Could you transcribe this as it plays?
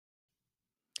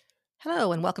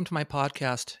Hello, and welcome to my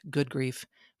podcast, Good Grief.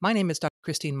 My name is Dr.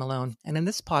 Christine Malone, and in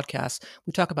this podcast,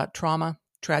 we talk about trauma,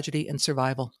 tragedy, and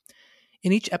survival.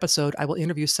 In each episode, I will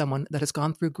interview someone that has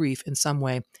gone through grief in some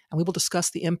way, and we will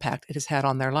discuss the impact it has had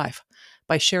on their life.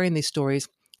 By sharing these stories,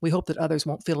 we hope that others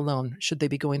won't feel alone should they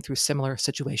be going through similar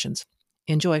situations.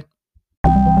 Enjoy.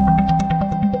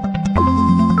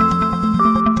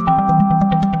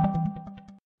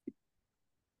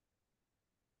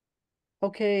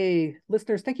 Okay,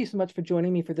 listeners, thank you so much for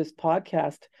joining me for this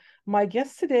podcast. My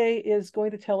guest today is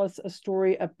going to tell us a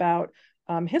story about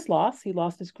his loss. He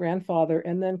lost his grandfather,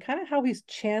 and then kind of how he's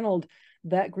channeled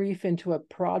that grief into a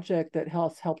project that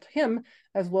has helped him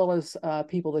as well as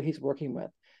people that he's working with.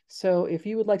 So if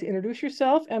you would like to introduce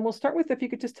yourself, and we'll start with if you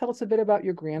could just tell us a bit about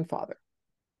your grandfather.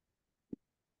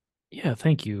 Yeah,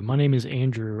 thank you. My name is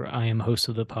Andrew. I am host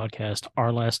of the podcast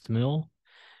Our Last Mill.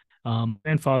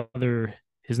 Grandfather,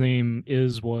 his name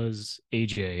was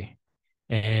AJ,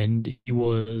 and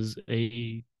he's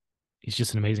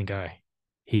just an amazing guy.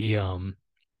 He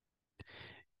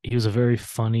was a very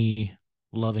funny,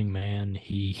 loving man.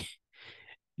 He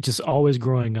just always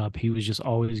growing up, he was just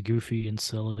always goofy and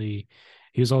silly.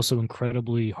 He was also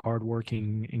incredibly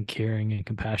hardworking and caring and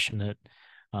compassionate.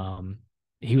 Um,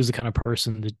 he was the kind of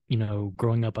person that,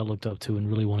 growing up I looked up to and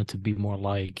really wanted to be more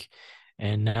like.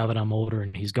 And now that I'm older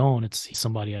and he's gone, he's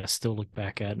somebody I still look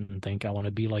back at and think I want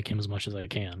to be like him as much as I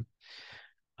can.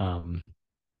 Um,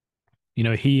 he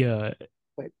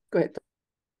Wait, go ahead.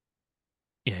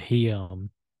 yeah, he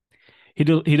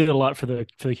did a lot for the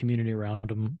community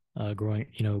around him,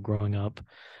 growing up.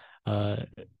 Uh,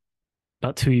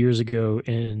 about 2 years ago,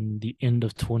 in the end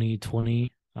of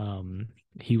 2020,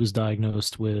 he was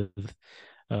diagnosed with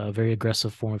a very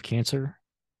aggressive form of cancer,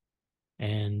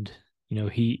 and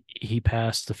he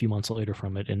passed a few months later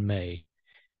from it in May.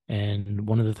 And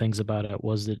one of the things about it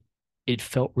was that it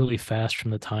felt really fast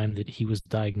from the time that he was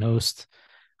diagnosed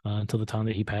until the time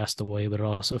that he passed away, but it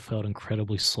also felt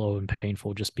incredibly slow and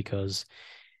painful just because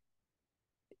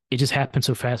it just happened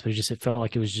so fast. But it felt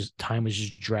like it was just time was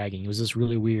just dragging. It was this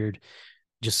really weird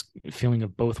just feeling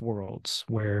of both worlds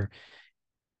where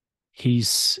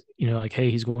he's like, hey,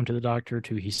 he's going to the doctor,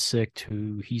 to he's sick,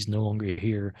 to he's no longer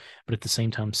here, but at the same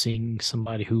time seeing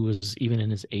somebody who was even in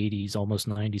his 80s, almost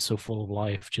 90s, so full of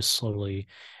life, just slowly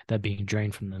that being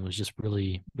drained from them was just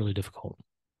really, really difficult.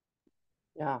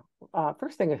 Yeah.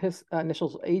 First thing, his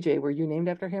initials AJ, were you named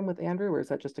after him with Andrew, or is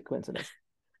that just a coincidence?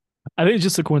 I think it's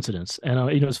just a coincidence. And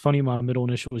it's funny, my middle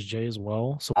initial was J as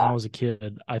well. So when I Ah, was a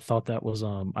kid, I thought that was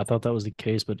the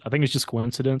case, but I think it's just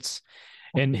coincidence.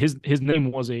 And his name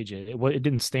was AJ. It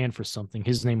didn't stand for something.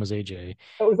 His name was AJ.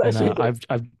 that was And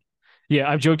actually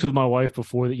I've joked with my wife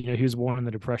before that he was born in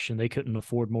the Depression. They couldn't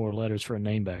afford more letters for a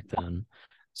name back then.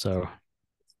 So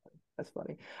That's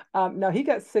funny. Now he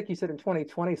got sick, you said in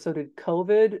 2020. So did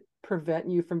COVID prevent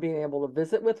you from being able to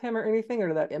visit with him or anything, or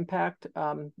did that impact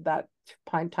that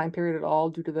time period at all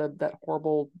due to that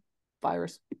horrible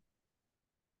virus?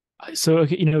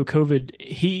 okay, COVID.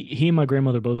 He and my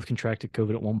grandmother both contracted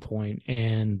COVID at one point,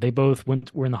 and they both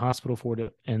were in the hospital for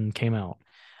it and came out.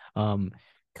 Um,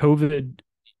 COVID,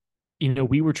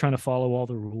 we were trying to follow all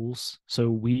the rules. So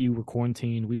we were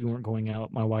quarantined. We weren't going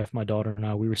out. My wife, my daughter, and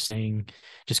I, we were staying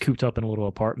just cooped up in a little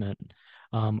apartment.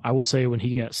 I will say when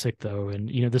he got sick though, and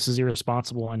this is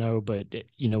irresponsible, I know, but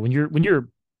when you're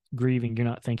grieving, you're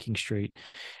not thinking straight.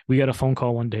 We got a phone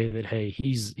call one day that, hey,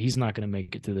 he's not going to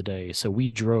make it through the day. So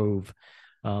we drove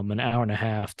an hour and a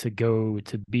half to go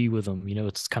to be with him.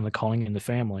 It's kind of calling in the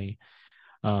family.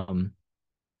 Um,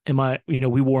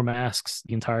 we wore masks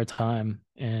the entire time,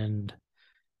 and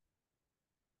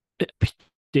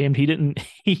damned, he didn't.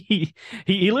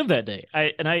 He lived that day.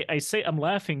 I say I'm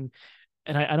laughing,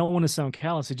 and I don't want to sound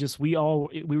callous. It just we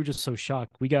were just so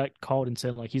shocked. We got called and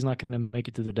said like he's not going to make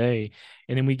it through the day,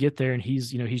 and then we get there and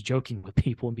he's joking with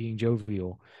people and being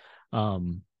jovial.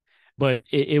 Um, but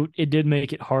it did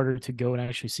make it harder to go and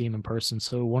actually see him in person.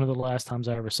 So one of the last times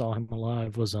I ever saw him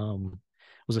alive was a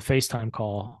FaceTime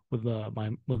call with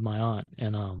my aunt,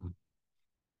 and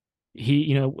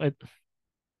he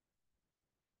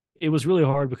it was really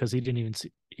hard because he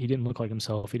didn't look like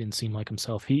himself. He didn't seem like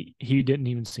himself. He didn't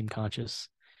even seem conscious.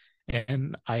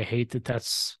 And I hate that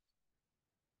that's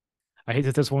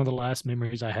one of the last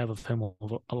memories I have of him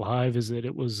alive, is that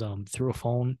it was through a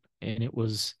phone, and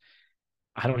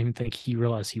I don't even think he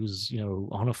realized he was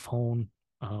on a phone.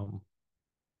 Um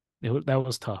that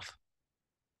was tough.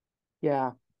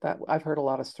 Yeah, that I've heard a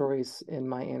lot of stories in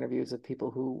my interviews of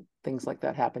people who things like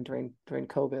that happened during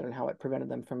COVID and how it prevented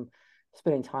them from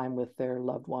spending time with their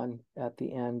loved one at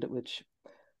the end, which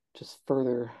just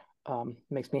further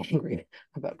makes me angry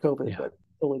about COVID, Yeah. but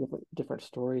totally different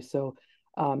story. So,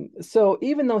 so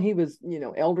even though he was,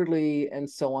 elderly and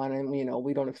so on, and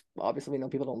we don't obviously we know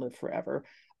people don't live forever.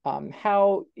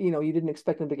 How you didn't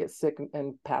expect him to get sick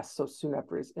and pass so soon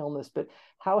after his illness, but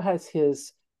how has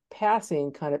his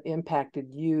passing kind of impacted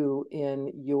you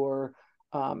in your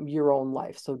own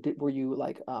life? So were you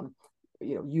like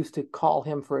used to call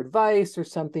him for advice or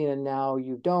something and now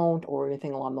you don't, or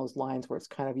anything along those lines where it's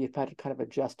kind of you've had to kind of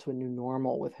adjust to a new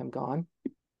normal with him gone?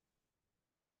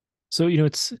 So,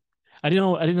 it's I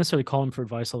didn't necessarily call him for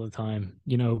advice all the time,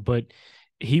 but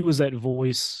he was that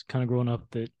voice kind of growing up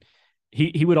that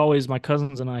he would always, my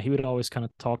cousins and I, he would always kind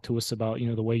of talk to us about,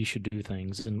 the way you should do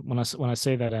things. And when I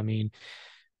say that, I mean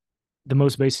the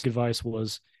most basic advice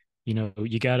was, you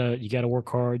gotta work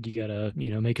hard, you gotta,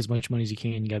 make as much money as you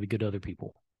can, you gotta be good to other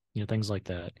people, things like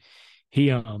that.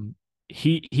 He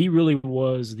he really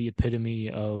was the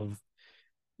epitome of,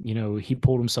 he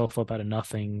pulled himself up out of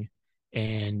nothing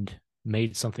and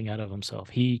made something out of himself.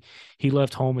 He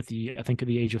left home at I think at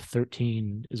the age of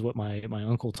 13 is what my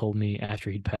uncle told me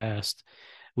after he'd passed,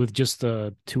 with just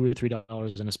 $2 or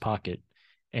 $3 in his pocket.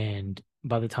 And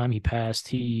by the time he passed,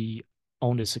 he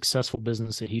owned a successful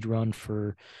business that he'd run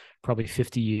for probably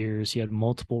 50 years. He had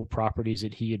multiple properties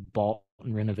that he had bought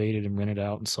and renovated and rented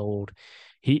out and sold.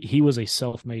 He was a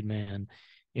self-made man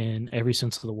in every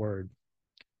sense of the word,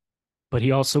 but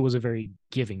he also was a very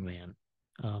giving man.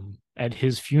 At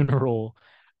his funeral,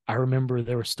 I remember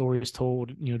there were stories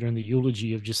told, during the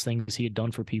eulogy of just things he had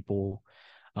done for people,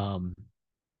 um,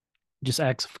 just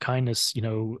acts of kindness.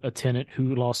 A tenant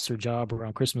who lost her job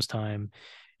around Christmas time,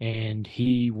 and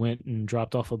he went and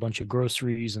dropped off a bunch of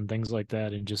groceries and things like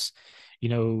that, and just,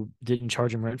 didn't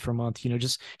charge him rent for a month.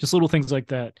 Just little things like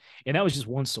that. And that was just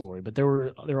one story, but there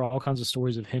were all kinds of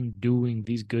stories of him doing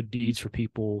these good deeds for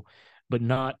people, but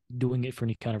not doing it for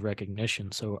any kind of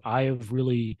recognition. So I have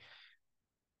really,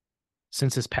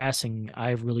 since his passing,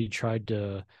 I've really tried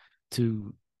to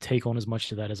take on as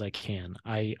much of that as I can.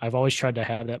 I've always tried to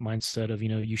have that mindset of,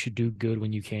 you should do good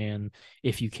when you can,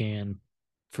 if you can,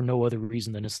 for no other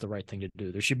reason than it's the right thing to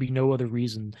do. There should be no other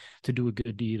reason to do a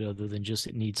good deed other than just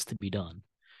it needs to be done.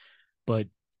 But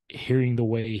hearing the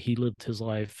way he lived his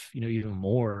life, even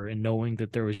more, and knowing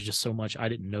that there was just so much I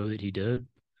didn't know that he did,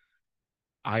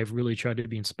 I've really tried to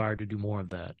be inspired to do more of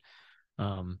that.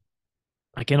 Um,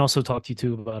 I can also talk to you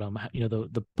too about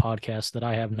the podcast that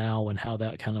I have now and how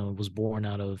that kind of was born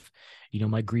out of,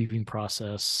 my grieving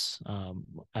process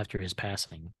after his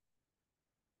passing.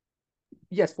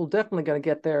 Yes, we're definitely going to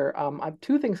get there.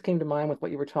 Two things came to mind with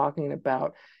what you were talking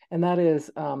about, and that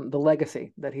is the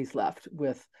legacy that he's left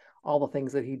with all the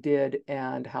things that he did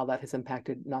and how that has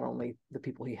impacted not only the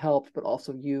people he helped, but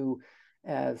also you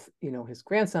as, his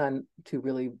grandson to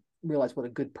really realize what a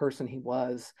good person he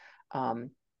was.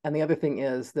 And the other thing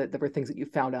is that there were things that you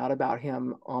found out about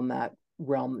him on that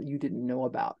realm that you didn't know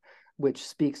about, which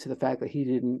speaks to the fact that he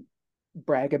didn't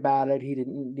brag about it. He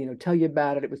didn't, tell you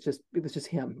about it. It was just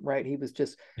him, right?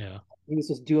 Yeah. He was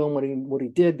just doing what he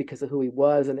did because of who he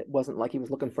was, and it wasn't like he was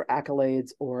looking for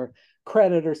accolades or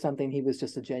credit or something. He was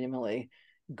just a genuinely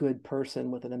good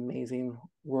person with an amazing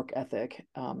work ethic,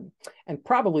 and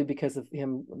probably because of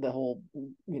him, the whole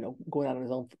going out on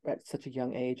his own at such a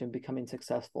young age and becoming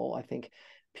successful. I think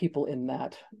people in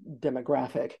that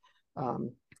demographic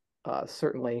um,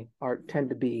 certainly tend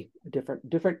to be a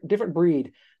different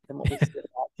breed than what we see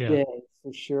Yeah. today,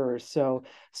 for sure. So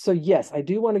yes, I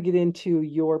do want to get into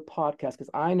your podcast because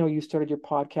I know you started your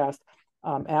podcast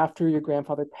after your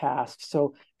grandfather passed.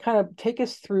 So kind of take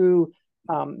us through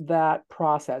that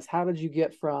process. How did you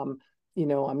get from, I'm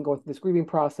going through this grieving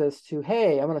process to,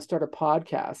 hey, I'm going to start a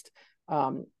podcast.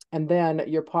 And then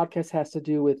your podcast has to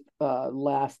do with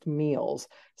last meals.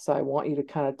 So I want you to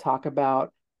kind of talk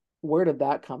about where did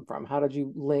that come from? How did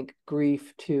you link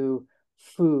grief to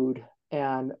food,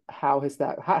 and how did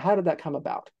that come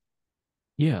about?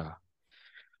 Yeah.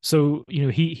 So,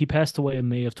 he passed away in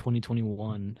May of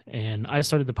 2021, and I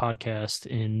started the podcast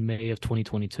in May of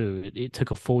 2022. It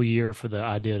took a full year for the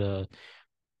idea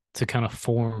to kind of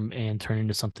form and turn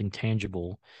into something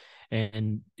tangible.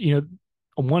 And,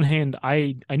 on one hand,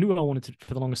 I knew I wanted to,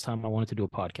 for the longest time, I wanted to do a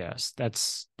podcast.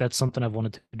 That's something I've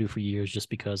wanted to do for years, just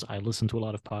because I listen to a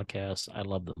lot of podcasts. I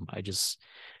love them.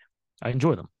 I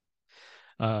enjoy them.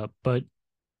 But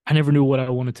I never knew what I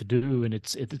wanted to do, and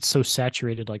it's so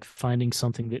saturated. Like, finding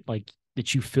something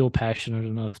that you feel passionate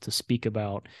enough to speak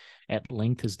about at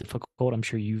length is difficult. I'm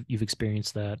sure you've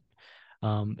experienced that.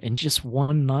 And just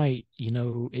one night,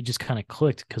 it just kind of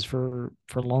clicked, because for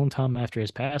a long time after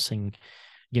his passing,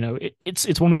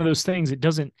 it's one of those things. It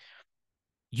doesn't,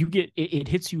 it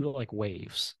hits you like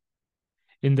waves.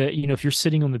 in that, if you're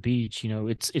sitting on the beach,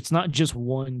 it's not just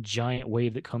one giant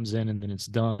wave that comes in and then it's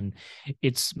done.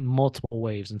 It's multiple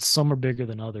waves, and some are bigger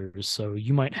than others. So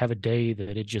you might have a day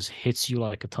that it just hits you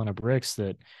like a ton of bricks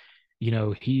that,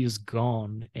 he is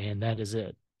gone and that is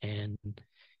it. And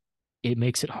it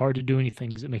makes it hard to do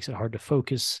anything. It makes it hard to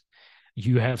focus.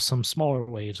 You have some smaller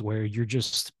waves where you're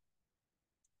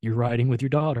riding with your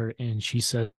daughter and she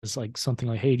says like something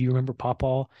like, "Hey, do you remember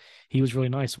Papa? He was really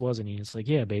nice, wasn't he?" And it's like,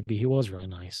 "Yeah, baby, he was really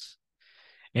nice."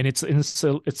 And it's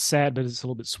sad, but it's a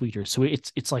little bit sweeter. So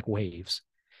it's like waves.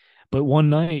 But one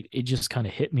night it just kind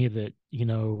of hit me that,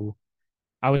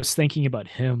 I was thinking about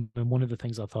him, and one of the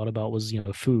things I thought about was,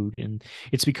 food. And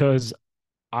it's because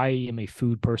I am a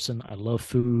food person. I love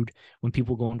food. When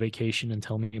people go on vacation and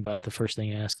tell me about, the first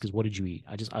thing I ask is, "What did you eat?"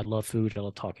 I love food. I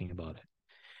love talking about it.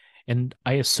 And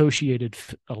I associated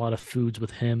a lot of foods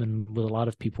with him and with a lot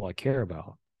of people I care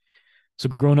about. So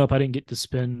growing up, I didn't get to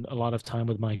spend a lot of time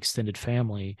with my extended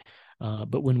family.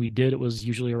 But when we did, it was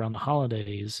usually around the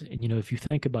holidays. And, if you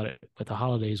think about it with the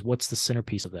holidays, what's the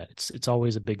centerpiece of that? It's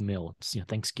always a big meal. It's,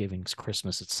 Thanksgiving, it's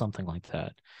Christmas, it's something like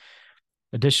that.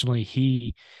 Additionally,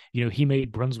 he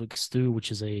made Brunswick stew,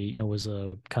 which is was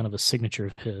a kind of a signature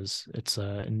of his.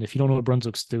 And if you don't know what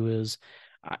Brunswick stew is,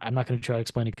 I'm not going to try to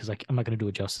explain it because I'm not going to do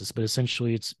it justice. But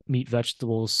essentially, it's meat,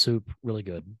 vegetables, soup, really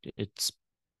good.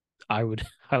 I would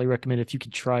highly recommend, if you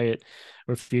can try it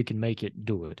or if you can make it,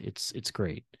 do it. It's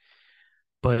great.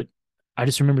 But I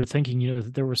just remember thinking,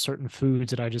 that there were certain foods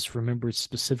that I just remembered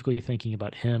specifically thinking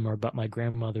about him or about my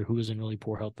grandmother who was in really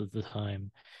poor health at the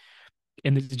time.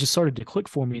 And it just started to click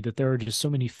for me that there are just so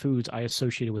many foods I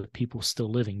associated with people still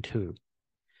living too.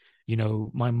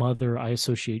 My mother, I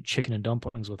associate chicken and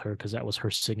dumplings with her because that was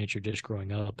her signature dish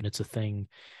growing up, and it's a thing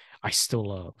I still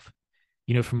love.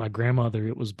 For my grandmother,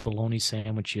 it was bologna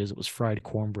sandwiches, it was fried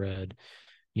cornbread,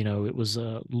 it was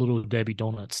little Debbie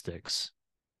donut sticks.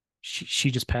 She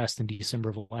just passed in December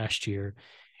of last year,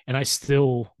 and I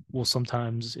still will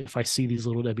sometimes, if I see these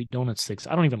little Debbie donut sticks,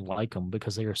 I don't even like them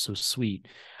because they are so sweet.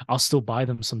 I'll still buy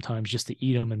them sometimes just to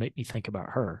eat them and make me think about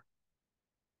her.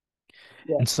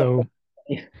 And Yes, so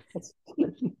that's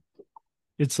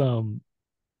it's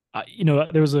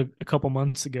there was a couple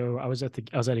months ago, I was at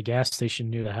a gas station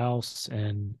near the house,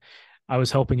 and I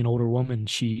was helping an older woman.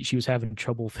 She was having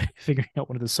trouble figuring out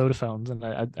one of the soda fountains, and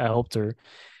I helped her.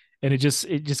 And it just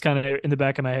kind of, in the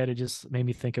back of my head, it just made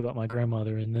me think about my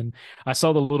grandmother. And then I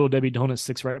saw the little Debbie donut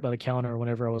sticks right by the counter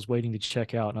whenever I was waiting to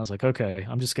check out, and I was like, okay,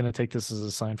 I'm just gonna take this as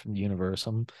a sign from the universe.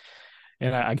 And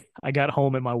I got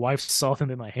home and my wife saw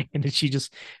them in my hand, and she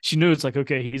knew, it's like,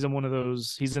 okay, he's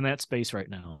in that space right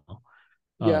now.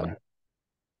 yeah, Um,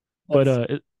 but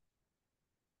that's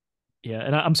yeah,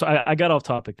 and I'm sorry, I got off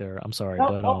topic there. I'm sorry, oh,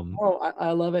 but oh, oh,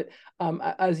 I love it.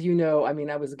 As you know, I mean,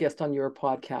 I was a guest on your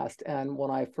podcast, and when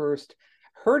I first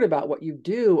heard about what you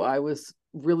do, I was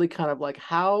really kind of like,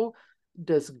 how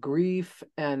does grief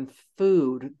and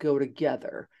food go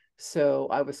together? So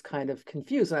I was kind of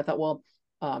confused, and I thought, well,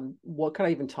 what can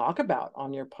I even talk about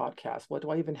on your podcast? What do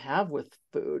I even have with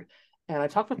food? And I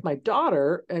talked with my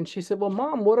daughter, and she said, "Well,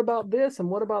 Mom, what about this and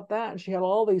what about that?" And she had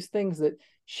all these things that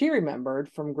she remembered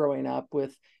from growing up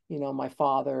with, my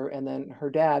father and then her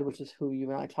dad, which is who you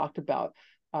and I talked about.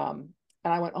 And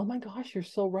I went, "Oh my gosh, you're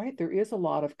so right. There is a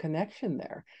lot of connection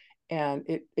there." And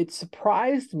it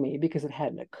surprised me because it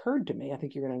hadn't occurred to me. I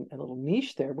think you're in a little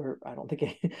niche there where I don't think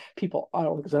I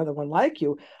don't think there's another one like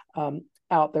you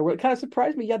out there. Where it kind of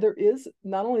surprised me. Yeah, there is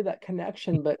not only that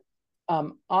connection, but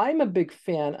I'm a big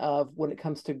fan of, when it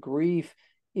comes to grief,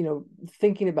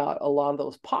 thinking about a lot of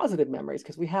those positive memories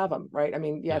because we have them, right? I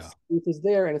mean, yeah. yes, grief is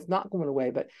there and it's not going away,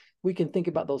 but we can think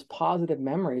about those positive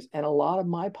memories. And a lot of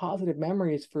my positive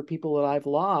memories for people that I've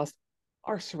lost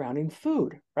are surrounding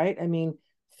food, right? I mean,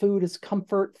 food is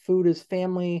comfort, food is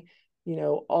family,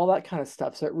 all that kind of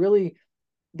stuff. So it really,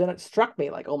 then it struck me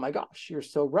like, oh my gosh, you're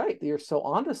so right. You're so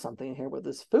onto something here with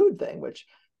this food thing, which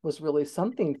was really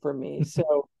something for me.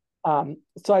 So I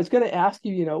was going to ask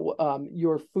you,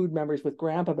 your food memories with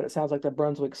Grandpa, but it sounds like the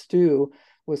Brunswick stew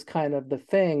was kind of the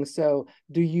thing. So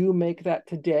do you make that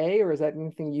today, or is that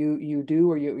anything you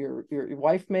do, or your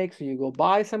wife makes, or you go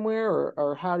buy somewhere,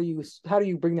 or how do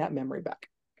you bring that memory back?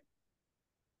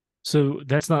 So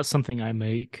that's not something I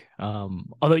make.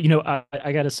 Although,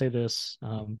 I got to say this.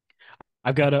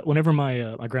 I've got whenever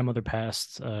my grandmother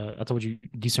passed, I told you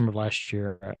December of last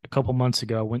year, a couple months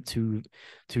ago, I went to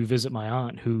visit my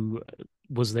aunt who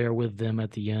was there with them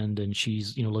at the end, and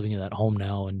she's, living in that home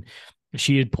now. And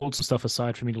she had pulled some stuff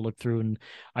aside for me to look through, and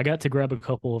I got to grab a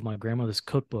couple of my grandmother's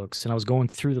cookbooks, and I was going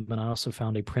through them, and I also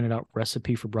found a printed out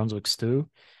recipe for Brunswick stew.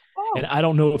 And I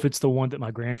don't know if it's the one that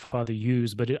my grandfather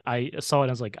used, but I saw it.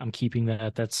 And I was like, I'm keeping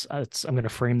that. That's I'm going to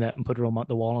frame that and put it on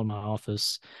the wall in my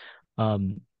office.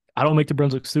 Um, I don't make the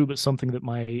Brunswick stew, but something that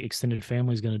my extended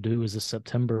family is going to do is this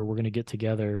September we're going to get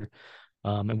together,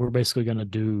 and we're basically going to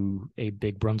do a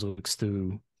big Brunswick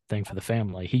stew thing for the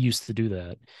family. He used to do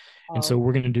that, and so Um,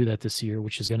 we're going to do that this year,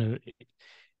 which is going to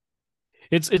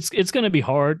it's going to be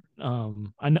hard.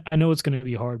 I know it's going to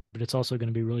be hard, but it's also going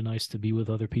to be really nice to be with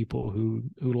other people who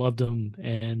loved him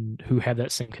and who have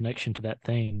that same connection to that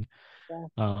thing. yeah.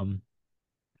 Um,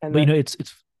 And but that it's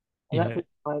and you know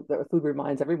that food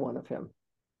reminds everyone of him.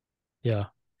 yeah.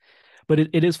 But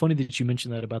it is funny that you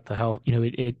mentioned that about the how,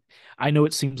 it I know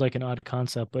it seems like an odd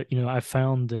concept, but I've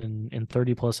found in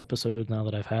 30 plus episodes now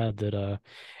that I've had that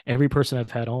every person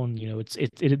I've had on,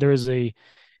 there is a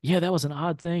yeah, that was an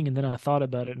odd thing. And then I thought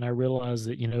about it and I realized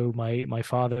that, my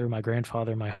father, my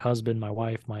grandfather, my husband, my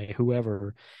wife, my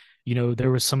whoever,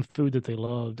 there was some food that they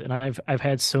loved. And I've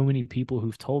had so many people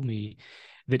who've told me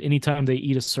that anytime they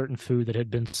eat a certain food that had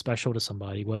been special to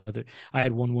somebody, whether I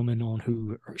had one woman on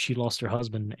who she lost her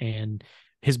husband and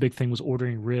his big thing was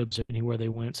ordering ribs anywhere they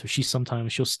went. So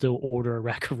she'll still order a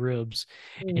rack of ribs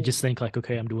and Mm. just think like,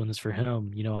 okay, I'm doing this for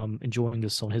him. I'm enjoying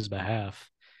this on his behalf.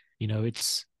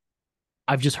 It's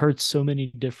I've just heard so many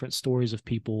different stories of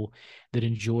people that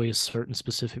enjoy a certain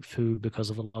specific food because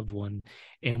of a loved one.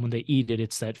 And when they eat it,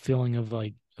 it's that feeling of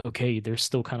like, okay, they're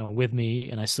still kind of with me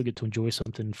and I still get to enjoy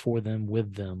something for them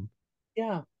with them.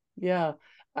 Yeah, yeah.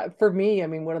 For me, I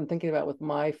mean, what I'm thinking about with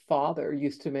my father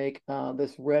used to make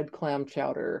this red clam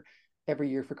chowder every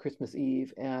year for Christmas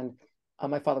Eve, and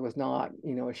my father was not,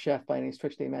 a chef by any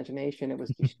stretch of the imagination. It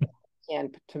was just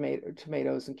canned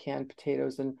tomatoes and canned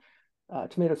potatoes and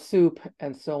tomato soup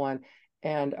and so on.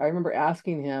 And I remember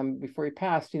asking him before he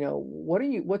passed,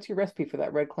 what's your recipe for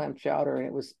that red clam chowder? And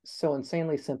it was so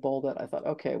insanely simple that I thought,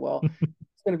 okay, well,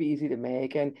 it's going to be easy to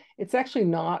make. And it's actually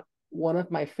not one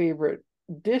of my favorite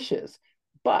dishes,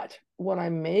 but when I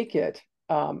make it,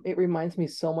 it reminds me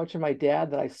so much of my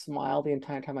dad that I smile the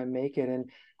entire time I make it. And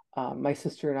my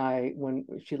sister and I, when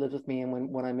she lives with me, and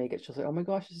when I make it, she'll say, "Oh my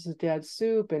gosh, this is Dad's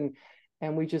soup,"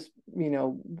 and we just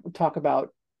talk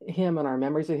about him and our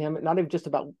memories of him, not even just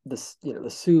about this, the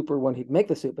soup or when he'd make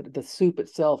the soup, but the soup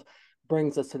itself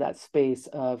brings us to that space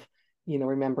of,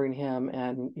 remembering him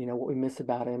and, what we miss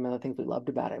about him and the things we loved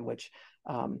about him, which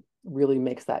really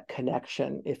makes that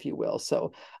connection, if you will.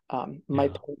 So my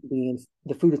Yeah. point being,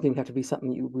 the food doesn't even have to be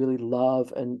something you really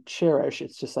love and cherish.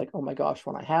 It's just like, oh my gosh,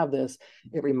 when I have this,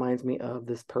 it reminds me of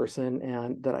this person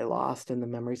and that I lost and the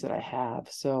memories that I have.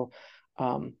 So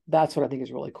that's what I think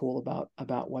is really cool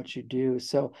about what you do.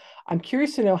 So I'm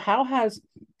curious to know, how has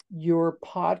your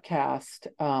podcast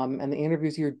and the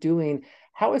interviews you're doing,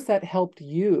 how has that helped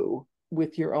you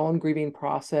with your own grieving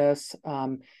process,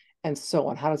 and so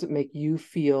on? How does it make you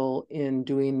feel in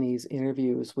doing these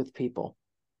interviews with people?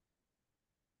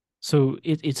 So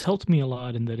it's helped me a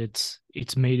lot in that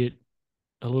it's made it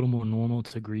a little more normal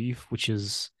to grieve, which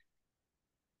is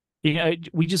yeah,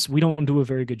 we don't do a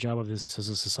very good job of this as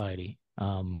a society.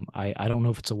 I don't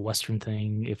know if it's a Western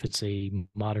thing, if it's a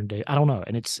modern day, I don't know,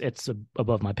 and it's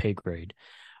above my pay grade.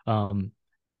 Um,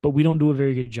 but we don't do a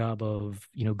very good job of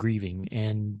grieving,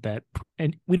 and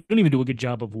we don't even do a good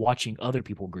job of watching other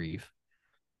people grieve.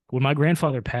 When my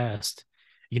grandfather passed,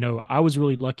 I was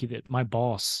really lucky that my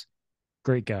boss,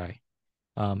 great guy,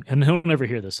 and he'll never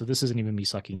hear this, so this isn't even me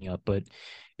sucking up, but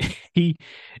he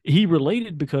he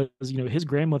related because his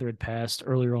grandmother had passed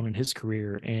earlier on in his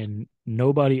career, and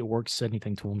nobody at work said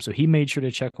anything to him, so he made sure to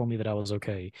check on me that I was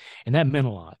okay, and that meant a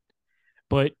lot.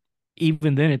 But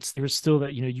even then, there's still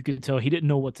that you could tell he didn't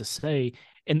know what to say,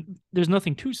 and there's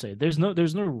nothing to say. There's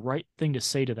no right thing to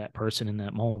say to that person in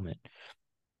that moment.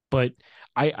 But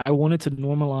I wanted to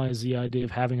normalize the idea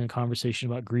of having a conversation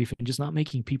about grief and just not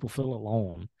making people feel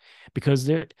alone, because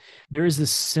there is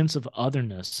this sense of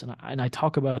otherness, and I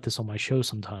talk about this on my show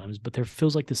sometimes, but there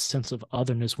feels like this sense of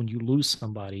otherness when you lose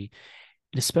somebody,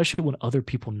 and especially when other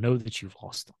people know that you've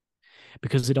lost them,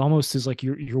 because it almost is like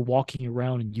you're walking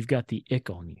around and you've got the ick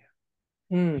on you.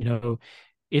 You Mm, know,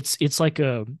 it's like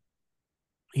a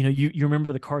you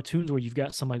remember the cartoons where you've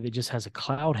got somebody that just has a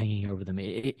cloud hanging over them.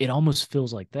 It almost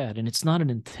feels like that, and it's not an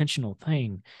intentional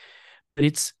thing,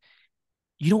 but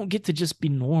you don't get to just be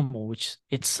normal, which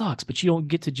it sucks, but you don't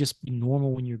get to just be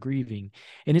normal when you're grieving.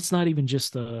 And it's not even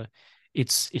just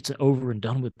it's an over and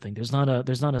done with thing. There's not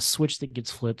a switch that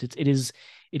gets flipped. It is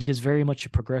very much a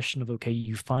progression of, okay,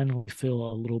 you finally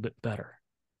feel a little bit better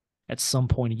at some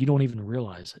point and you don't even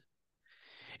realize it.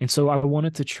 And so I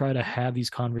wanted to try to have these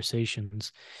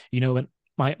conversations, and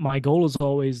my goal is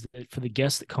always that for the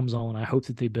guest that comes on, I hope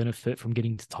that they benefit from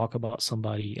getting to talk about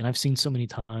somebody. And I've seen so many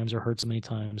times or heard so many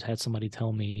times, had somebody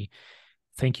tell me,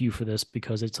 thank you for this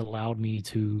because it's allowed me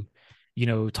to,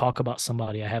 talk about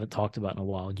somebody I haven't talked about in a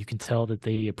while. And you can tell that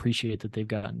they appreciate that they've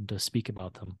gotten to speak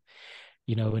about them.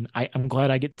 And I'm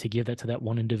glad I get to give that to that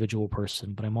one individual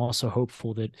person, but I'm also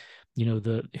hopeful that,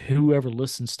 the whoever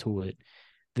listens to it,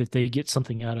 that they get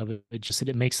something out of it. It just that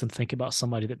it makes them think about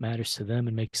somebody that matters to them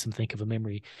and makes them think of a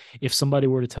memory. If somebody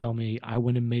were to tell me I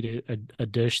went and made a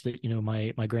dish that,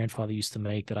 my grandfather used to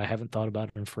make that I haven't thought about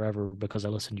in forever because I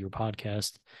listened to your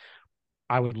podcast,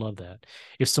 I would love that.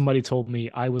 If somebody told me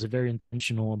I was very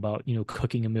intentional about,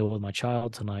 cooking a meal with my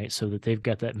child tonight so that they've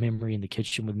got that memory in the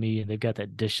kitchen with me and they've got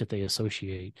that dish that they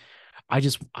associate,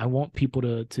 I want people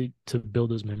to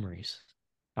build those memories.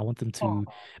 I want them Oh,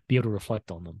 to be able to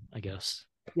reflect on them, I guess.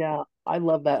 yeah, I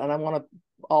love that. And I want to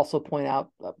also point out,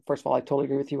 first of all, I totally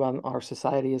agree with you on our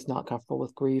society is not comfortable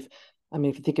with grief. I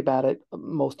mean, if you think about it,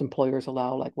 most employers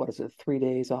allow like, what is it, 3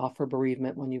 days off for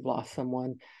bereavement when you've lost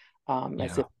someone,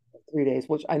 as Yeah. if 3 days,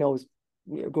 which I know is,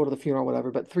 go to the funeral or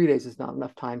whatever, but 3 days is not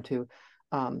enough time to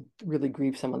really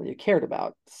grieve someone that you cared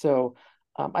about. So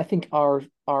I think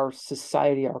our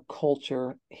society, our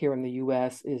culture here in the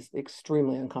U.S. is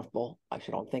extremely uncomfortable.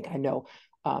 Actually, I don't think I know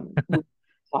with the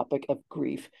topic of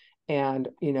grief, and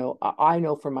I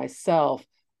know for myself,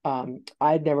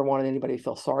 I'd never wanted anybody to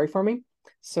feel sorry for me.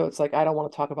 So it's like I don't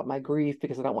want to talk about my grief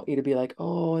because I don't want you to be like,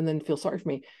 oh, and then feel sorry for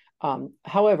me.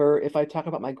 However, if I talk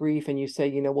about my grief and you say,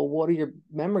 well, what are your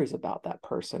memories about that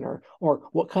person, or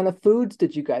what kind of foods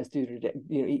did you guys do today,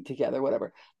 eat together,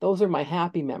 whatever. Those are my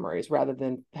happy memories, rather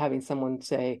than having someone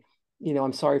say,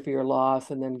 I'm sorry for your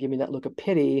loss, and then give me that look of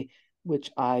pity,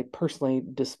 which I personally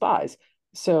despise.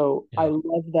 So I Yeah.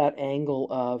 love that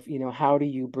angle of, how do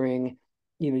you bring,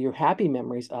 your happy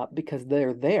memories up because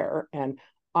they're there. And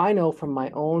I know from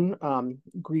my own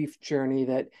grief journey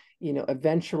that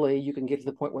eventually you can get to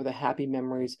the point where the happy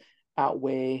memories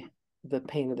outweigh the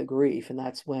pain of the grief, and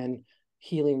that's when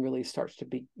healing really starts to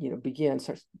begin,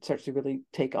 starts to really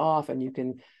take off, and you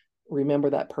can remember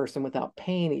that person without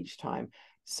pain each time.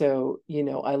 So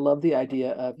I love the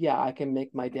idea of, yeah, I can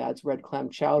make my dad's red clam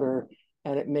chowder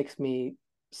and it makes me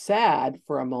sad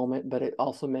for a moment, but it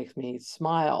also makes me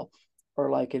smile.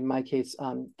 Or like in my case,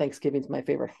 Thanksgiving's my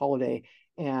favorite holiday,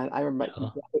 and I remember Yeah.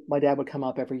 my dad would come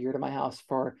up every year to my house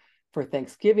for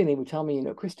Thanksgiving. He would tell me,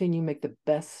 Christine, you make the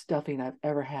best stuffing I've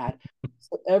ever had.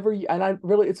 So and I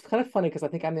really, it's kind of funny because I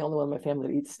think I'm the only one in my family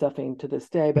that eats stuffing to this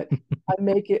day, but I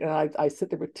make it and I sit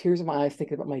there with tears in my eyes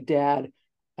thinking about my dad.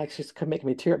 Actually, it's making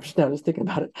me tear up just now just thinking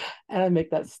about it. And I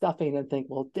make that stuffing and think,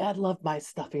 well, Dad loved my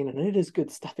stuffing, and it is good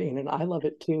stuffing, and I love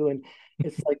it too. And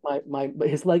it's like my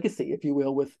his legacy, if you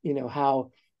will, with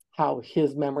how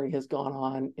his memory has gone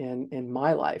on in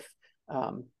my life,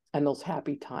 and those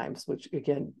happy times, which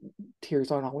again, tears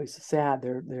aren't always sad.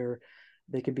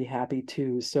 They can be happy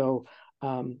too. So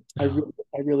Yeah.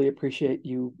 I really appreciate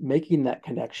you making that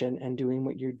connection and doing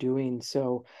what you're doing.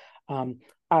 So um,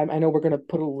 I know we're going to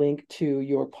put a link to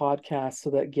your podcast so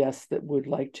that guests that would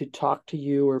like to talk to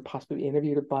you or possibly be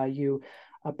interviewed by you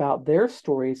about their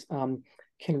stories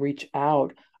can reach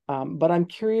out. But I'm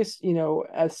curious,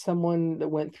 as someone that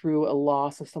went through a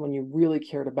loss of someone you really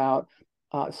cared about,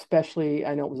 especially,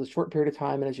 I know it was a short period of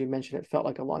time, and as you mentioned, it felt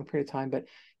like a long period of time, but,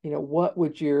 what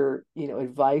would your,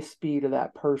 advice be to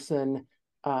that person?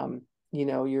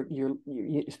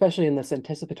 Especially in this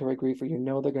anticipatory grief where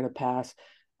they're going to pass.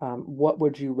 What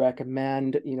would you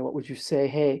recommend? What would you say?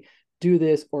 Hey, do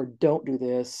this or don't do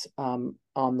this, on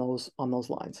those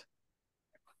lines.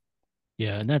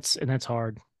 Yeah, and that's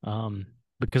hard.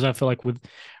 Because I feel like with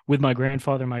my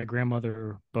grandfather and my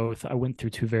grandmother both, I went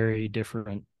through two very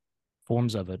different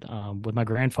forms of it. With my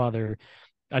grandfather,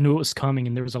 I knew it was coming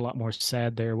and there was a lot more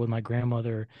sad there. With my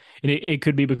grandmother, and it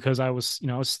could be because I was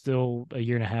still a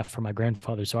year and a half from my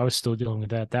grandfather, so I was still dealing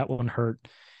with that. That one hurt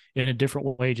in a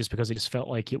different way just because it just felt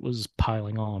like it was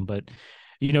piling on. But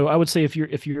I would say if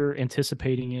you're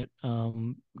anticipating it,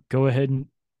 go ahead and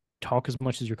talk as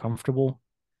much as you're comfortable.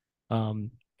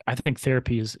 um I think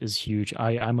therapy is huge.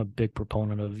 I'm a big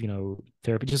proponent of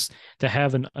therapy. Just to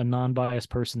have a non-biased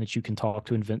person that you can talk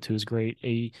to and vent to is great.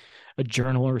 A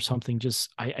journal or something.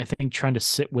 Just I think trying to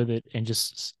sit with it and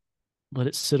just let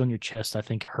it sit on your chest, I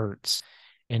think hurts,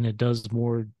 and it does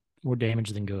more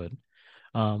damage than good.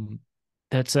 um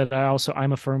that said,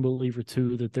 I'm a firm believer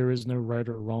too that there is no right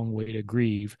or wrong way to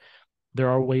grieve. There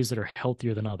are ways that are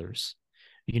healthier than others.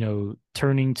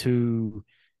 Turning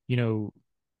you know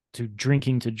to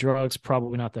drinking, to drugs,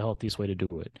 probably not the healthiest way to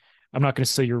do it. I'm not going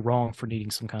to say you're wrong for needing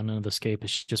some kind of escape.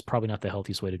 It's just probably not the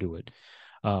healthiest way to do it.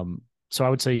 Um, So I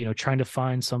would say, trying to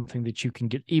find something that you can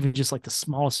get even just like the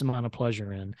smallest amount of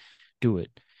pleasure in, do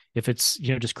it. If it's,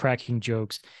 just cracking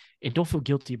jokes, and don't feel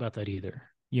guilty about that either.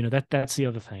 That's the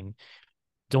other thing.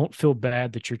 Don't feel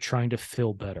bad that you're trying to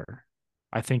feel better.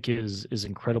 I think is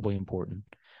incredibly important.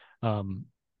 Um,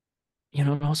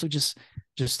 and also just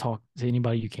talk to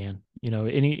anybody you can.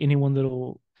 Anyone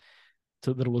that'll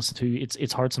listen to you.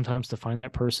 It's hard sometimes to find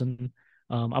that person.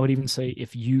 I would even say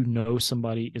if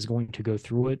somebody is going to go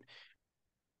through it,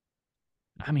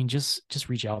 I mean, just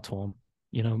reach out to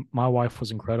them. My wife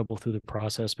was incredible through the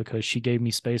process because she gave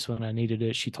me space when I needed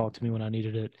it. She talked to me when I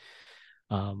needed it.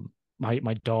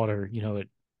 My daughter, at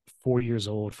 4 years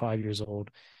old, 5 years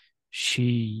old,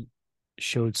 she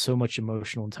showed so much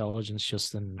emotional intelligence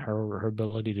just in her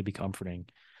ability to be comforting.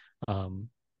 Um,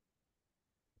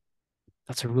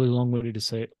 that's a really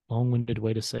long-winded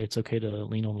way to say it's okay to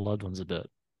lean on the loved ones a bit.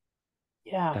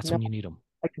 Yeah, That's no, when you need them.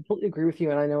 I completely agree with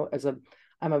you. And I know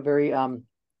I'm a very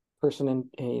person,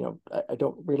 and I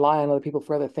don't rely on other people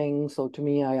for other things. So to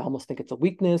me, I almost think it's a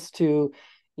weakness to,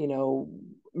 you know,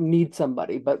 need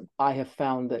somebody. But I have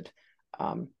found that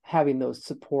having those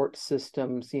support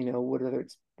systems, whether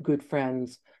it's good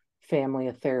friends, family,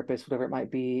 a therapist, whatever it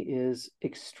might be, is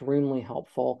extremely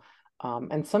helpful.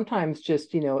 And sometimes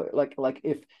just, like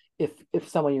if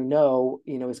someone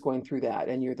is going through that,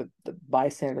 and you're the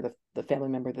bystander, the family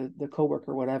member, the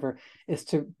coworker, whatever, is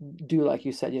to do like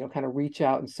you said, kind of reach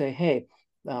out and say, hey,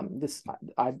 this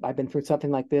I've been through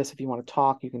something like this. If you want to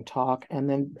talk, you can talk, and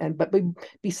then but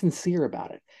be sincere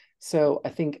about it. So I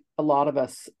think a lot of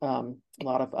us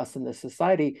in this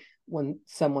society, when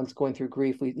someone's going through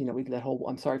grief, we that whole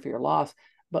I'm sorry for your loss,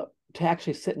 but to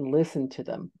actually sit and listen to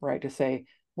them, right? To say,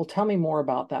 well, tell me more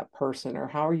about that person, or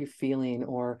how are you feeling,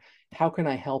 or how can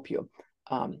I help you?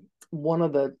 One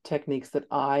of the techniques that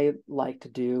I like to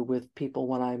do with people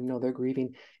when I know they're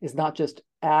grieving is not just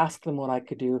ask them what I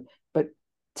could do, but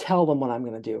tell them what I'm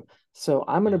going to do. So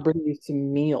I'm going to Yeah. bring you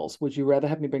some meals. Would you rather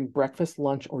have me bring breakfast,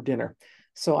 lunch, or dinner?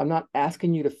 So I'm not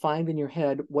asking you to find in your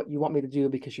head what you want me to do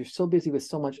because you're so busy with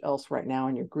so much else right now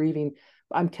and you're grieving.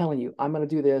 I'm telling you, I'm going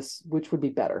to do this. Which would be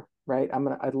better, right? I'm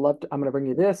going to bring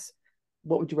you this.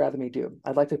 What would you rather me do?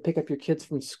 I'd like to pick up your kids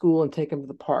from school and take them to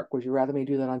the park. Would you rather me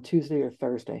do that on Tuesday or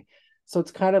Thursday? So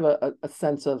it's kind of a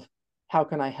sense of how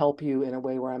can I help you in a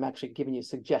way where I'm actually giving you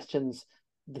suggestions.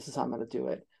 This is how I'm going to do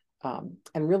it.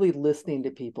 And really listening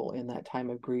to people in that time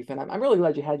of grief. And I'm really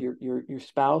glad you had your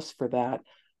spouse for that.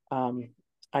 Um,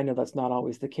 I know that's not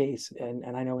always the case,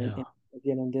 and I know Yeah.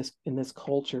 again in this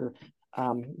culture,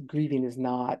 grieving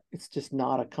it's just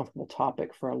not a comfortable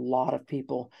topic for a lot of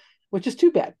people, which is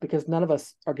too bad because none of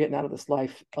us are getting out of this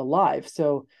life alive.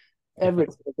 So Yeah.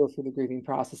 everybody's going to go through the grieving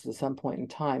process at some point in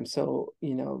time. So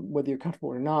whether you're comfortable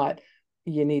or not,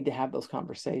 you need to have those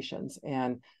conversations.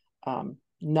 And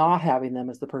not having them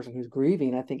as the person who's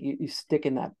grieving, I think you stick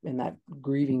in that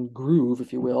grieving groove,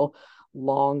 if you will,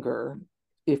 longer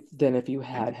if you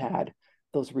had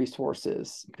those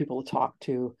resources, people to talk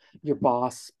to, your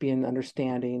boss, being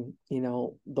understanding,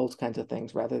 those kinds of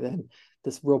things, rather than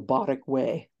this robotic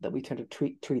way that we tend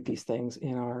to treat these things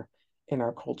in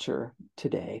our culture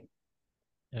today.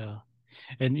 Yeah.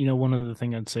 And one other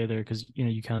thing I'd say there, because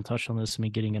you kind of touched on this, me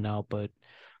getting it out, but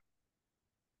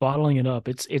bottling it up,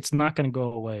 it's not going to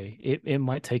go away. It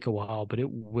might take a while, but it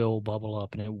will bubble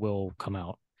up and it will come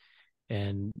out.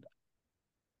 And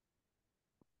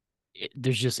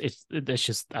there's just that's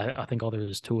just I think all there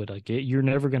is to it. Like you're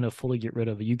never going to fully get rid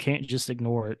of it. You can't just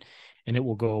ignore it and it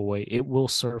will go away. It will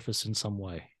surface in some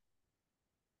way.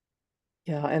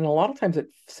 Yeah, and a lot of times it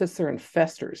sits there and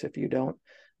festers if you don't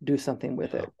do something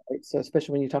with Yeah. it. Right? So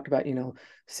especially when you talk about,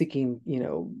 seeking,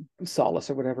 solace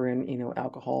or whatever in,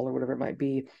 alcohol or whatever it might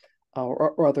be,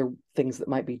 or other things that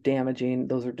might be damaging,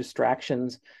 those are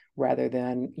distractions rather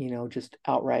than, just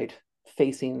outright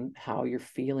facing how you're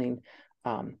feeling,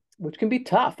 which can be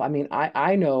tough. I mean,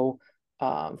 I know,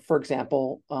 for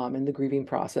example, in the grieving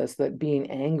process, that being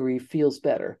angry feels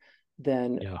better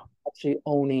than Yeah. actually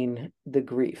owning the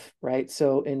grief, right?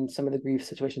 So in some of the grief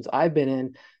situations I've been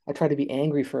in, I tried to be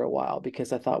angry for a while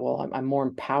because I thought, well, I'm more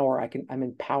in power. I'm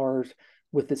empowered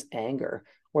with this anger.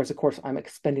 Whereas of course I'm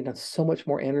expending so much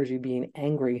more energy being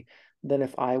angry than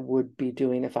if I would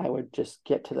just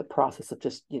get to the process of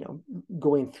just,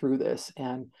 going through this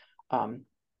and, um,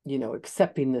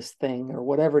 accepting this thing or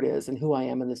whatever it is and who I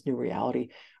am in this new reality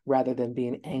rather than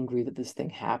being angry that this thing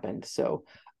happened. So,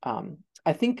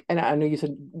 I think, and I know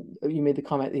you made the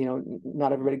comment,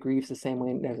 not everybody grieves the same way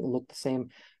and doesn't look the same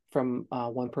from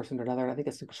one person to another. And I think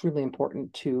it's extremely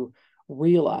important to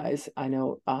realize. I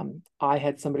know I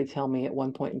had somebody tell me at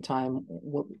one point in time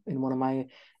in one of my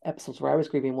episodes where I was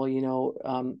grieving, well, you've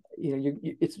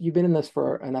been in this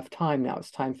for enough time now.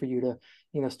 It's time for you to,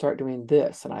 start doing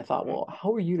this. And I thought, well,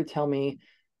 how are you to tell me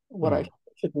what I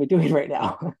should be doing right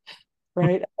now?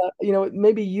 Right.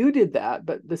 Maybe you did that,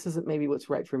 but this isn't maybe what's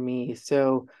right for me.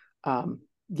 So,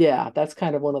 yeah, that's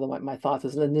kind of one of my thoughts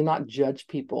is to not judge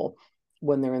people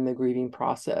when they're in the grieving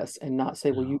process and not say,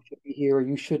 well, you No. should be here or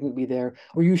you shouldn't be there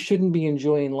or you shouldn't be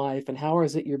enjoying life. And how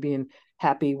is it you're being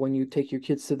happy when you take your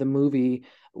kids to the movie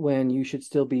when you should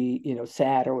still be,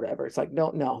 sad or whatever? It's like,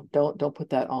 don't put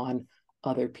that on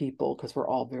other people because we're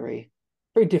all very,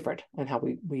 very different and how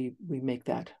we make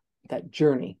that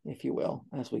journey, if you will,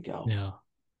 as we go. Yeah.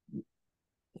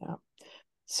 Yeah.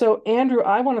 So, Andrew,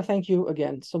 I want to thank you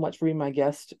again so much for being my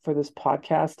guest for this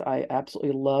podcast. I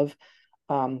absolutely love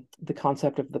the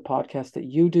concept of the podcast that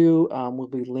you do. We'll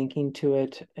be linking to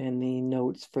it in the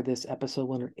notes for this episode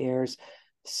when it airs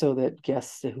so that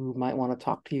guests who might want to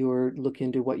talk to you or look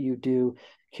into what you do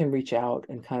can reach out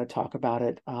and kind of talk about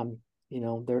it.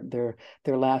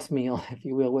 Their last meal, if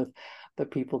you will, with the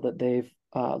people that they've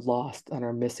lost and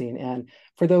are missing. And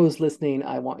for those listening,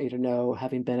 I want you to know,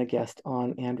 having been a guest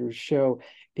on Andrew's show,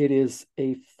 it is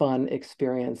a fun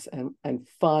experience, and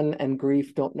fun and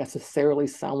grief don't necessarily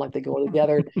sound like they go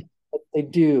together, but they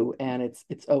do. And it's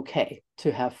okay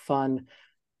to have fun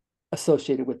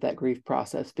associated with that grief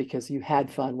process because you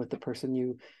had fun with the person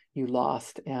you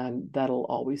lost, and that'll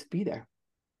always be there.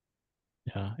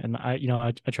 Yeah. And I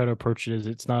try to approach it as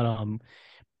it's not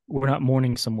we're not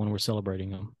mourning someone, we're celebrating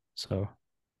them. So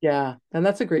Yeah, and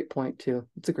that's a great point too.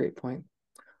 It's a great point.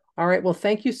 All right, well,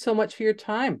 thank you so much for your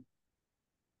time.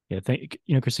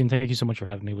 yeah, Christine, thank you so much for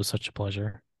having me. It was such a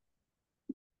pleasure.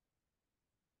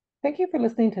 Thank you for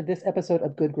listening to this episode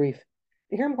of Good Grief.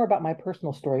 To hear more about my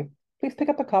personal story, please pick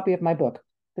up a copy of my book,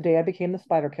 The Day I Became the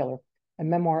Spider Killer, a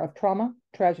memoir of trauma,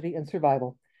 tragedy, and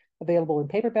survival, available in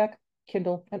paperback,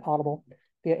 Kindle, and Audible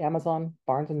via Amazon,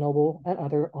 Barnes & Noble, and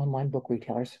other online book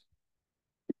retailers.